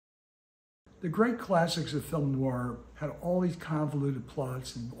The great classics of film noir had all these convoluted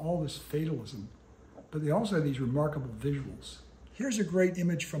plots and all this fatalism, but they also had these remarkable visuals. Here's a great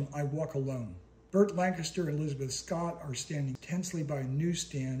image from I Walk Alone. Burt Lancaster and Elizabeth Scott are standing tensely by a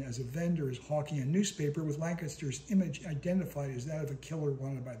newsstand as a vendor is hawking a newspaper with Lancaster's image identified as that of a killer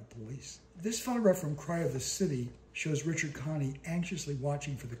wanted by the police. This photograph from Cry of the City shows Richard Connie anxiously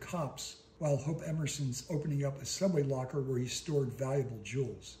watching for the cops while Hope Emerson's opening up a subway locker where he stored valuable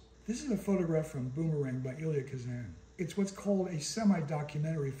jewels. This is a photograph from Boomerang by Elia Kazan. It's what's called a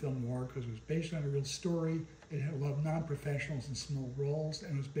semi-documentary film noir because it was based on a real story, it had a lot of non-professionals in small roles,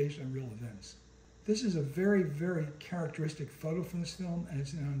 and it was based on real events. This is a very, very characteristic photo from this film, and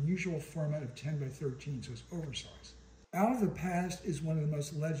it's in an unusual format of 10 by 13, so it's oversized. Out of the Past is one of the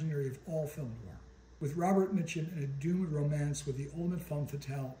most legendary of all film noir, with Robert Mitchum in a doomed romance with the ultimate femme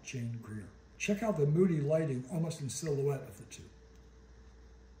fatale, Jane Greer. Check out the moody lighting almost in silhouette of the two.